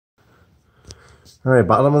All right,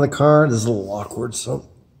 bottom of the car. This is a little awkward, so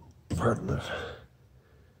pardon the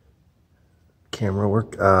camera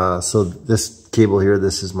work. So this cable here,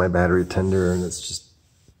 this is my battery tender, and it's just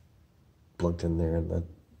plugged in there, and the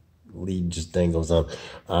lead just dangles out.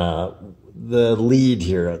 The lead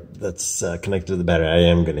here that's connected to the battery, I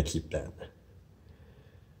am going to keep that.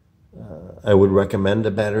 I would recommend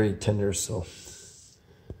a battery tender, so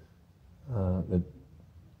the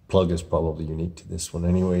plug is probably unique to this one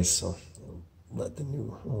anyway, so let the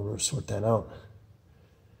new owner sort that out.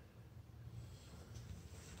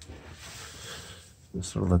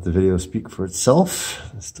 Just sort of let the video speak for itself.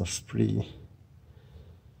 This stuff's pretty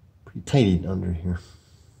tidy under here,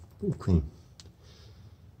 pretty clean.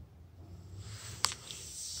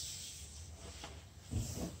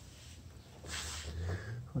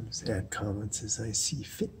 I'll just add comments as I see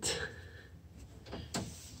fit.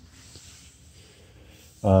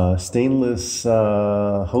 Stainless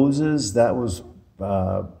hoses, that was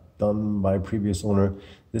done by a previous owner.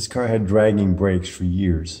 This car had dragging brakes for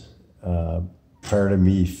years prior to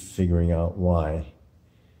me figuring out why.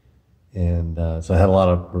 And so I had a lot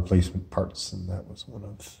of replacement parts, and that was one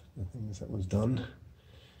of the things that was done.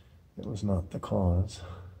 It was not the cause.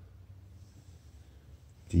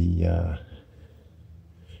 The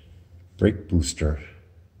brake booster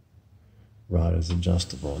rod is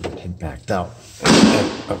adjustable, and it had backed out.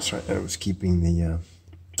 That's right, I was keeping the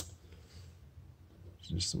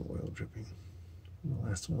just some oil dripping. The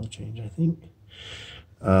last oil change, I think.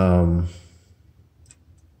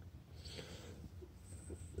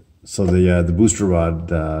 So the booster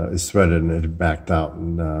rod is threaded, and it had backed out,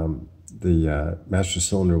 and the master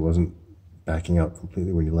cylinder wasn't backing out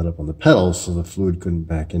completely when you let up on the pedals, so the fluid couldn't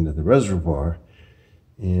back into the reservoir.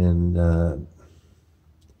 And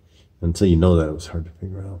until you know that, it was hard to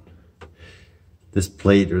figure out. This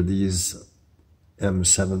plate, or these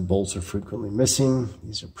M7 bolts, are frequently missing.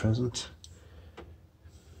 These are present.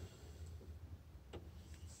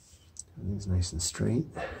 Everything's nice and straight.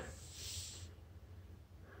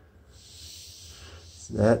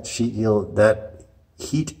 So that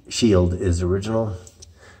heat shield is original.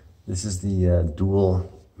 This is the dual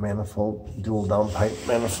downpipe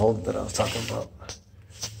manifold that I was talking about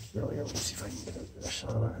earlier. Let me see if I can get a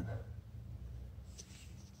shot on it.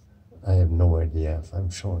 I have no idea if I'm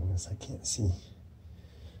showing this. I can't see.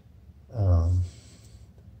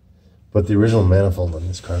 But the original manifold on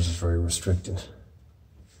this car is very restricted.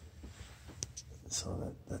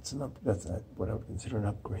 So that's what I would consider an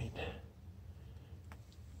upgrade.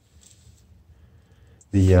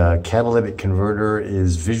 The catalytic converter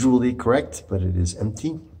is visually correct, but it is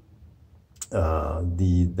empty.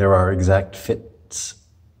 There are exact fits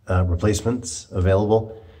replacements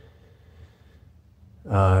available.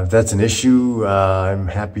 If that's an issue, I'm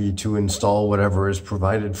happy to install whatever is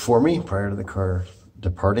provided for me prior to the car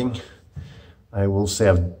departing. I will say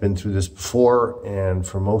I've been through this before, and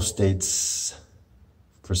for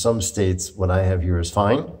some states, what I have here is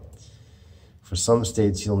fine. For some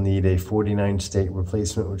states, you'll need a 49 state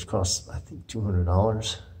replacement, which costs, I think,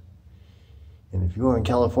 $200. And if you are in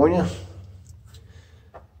California,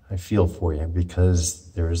 I feel for you,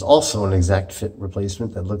 because there is also an exact fit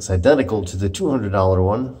replacement that looks identical to the $200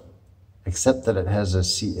 one, except that it has a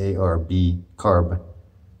carb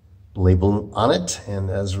label on it, and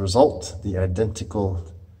as a result, the identical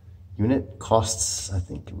unit costs, I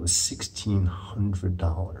think it was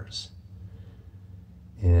 $1,600.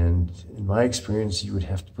 And in my experience, you would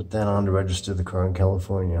have to put that on to register the car in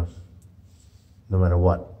California, no matter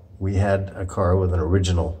what. We had a car with an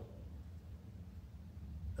original,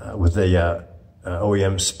 with a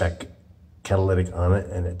OEM spec catalytic on it,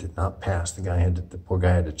 and it did not pass. The poor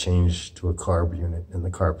guy had to change to a carb unit, and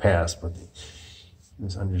the car passed, but he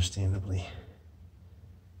was understandably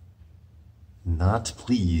not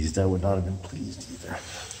pleased. I would not have been pleased either.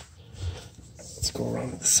 Let's go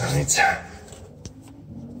around to the sides.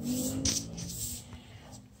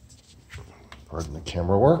 Pardon the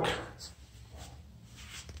camera work.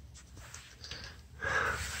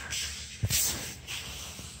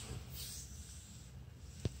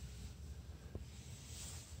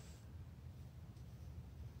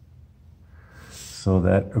 So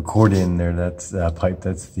that accordion there, that's the pipe,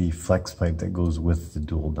 that's the flex pipe that goes with the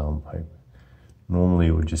dual downpipe. Normally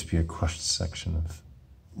it would just be a crushed section of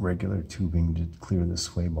regular tubing to clear the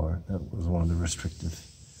sway bar. That was one of the restrictive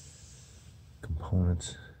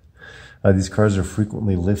components. These cars are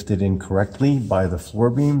frequently lifted incorrectly by the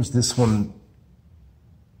floor beams. This one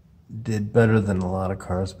did better than a lot of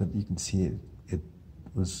cars, but you can see it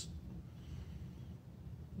was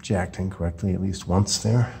jacked incorrectly at least once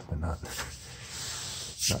there, but not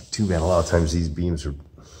too bad. A lot of times these beams are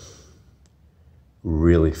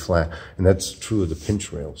really flat. And that's true of the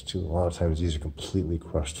pinch rails too. A lot of times these are completely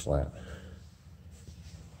crushed flat.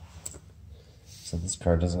 So this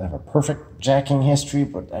car doesn't have a perfect jacking history,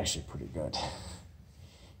 but actually pretty good.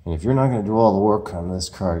 And if you're not going to do all the work on this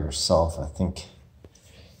car yourself, I think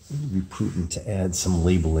it would be prudent to add some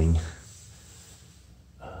labeling.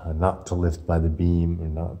 Not to lift by the beam or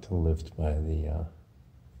not to lift by the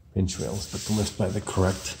pinch rails, but to lift by the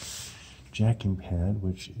correct jacking pad,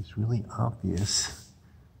 which is really obvious,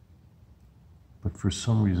 but for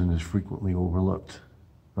some reason is frequently overlooked.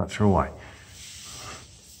 Not sure why.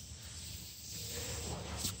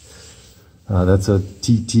 That's a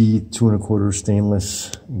TT 2 1/4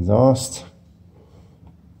 stainless exhaust.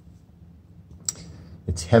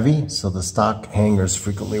 It's heavy, so the stock hangers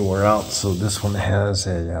frequently wear out. So this one has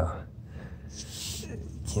a,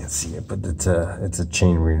 you can't see it, but it's a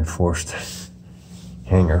chain reinforced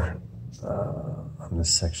hanger on this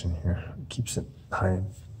section here. It keeps it high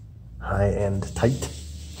and tight.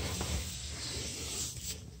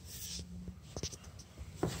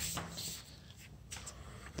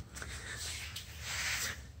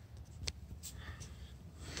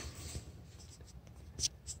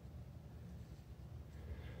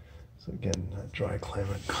 So again, a dry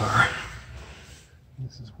climate car.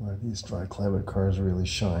 This is where these dry climate cars really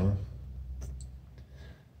shine.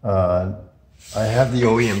 I have the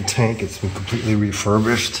OEM tank. It's been completely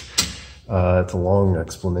refurbished. It's a long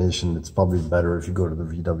explanation. It's probably better if you go to the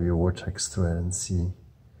VW Vortex thread and see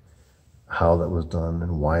how that was done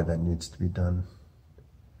and why that needs to be done.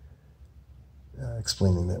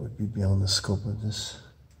 Explaining that would be beyond the scope of this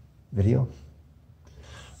video.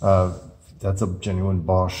 That's a genuine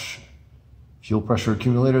Bosch fuel pressure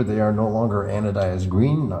accumulator. They are no longer anodized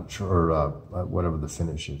green, not sure, or whatever the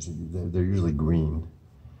finish is. They're usually green.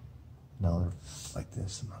 Now they're like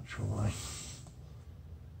this, I'm not sure why.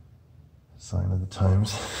 Sign of the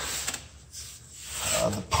times.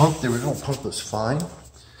 The pump, the original pump was fine.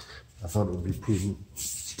 I thought it would be prudent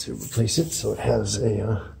to replace it, so it has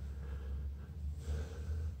a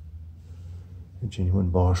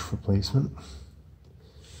genuine Bosch replacement.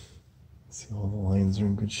 See, all the lines are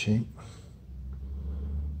in good shape.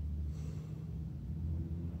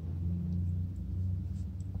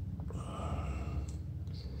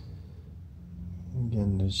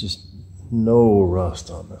 Again, there's just no rust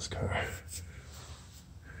on this car.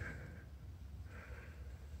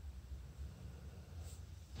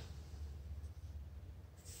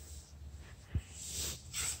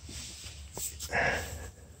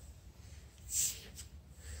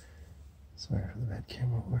 Sorry for the bad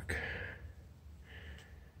camera work.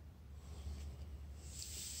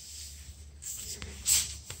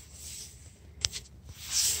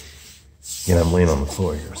 Again, I'm laying on the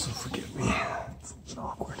floor here, so forgive me. It's a little bit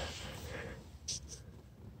awkward.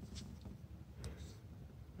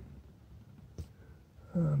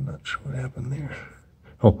 I'm not sure what happened there.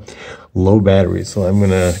 Oh, low battery, so I'm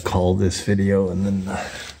gonna call this video and then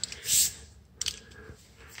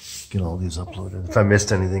get all these uploaded. If I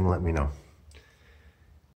missed anything, let me know.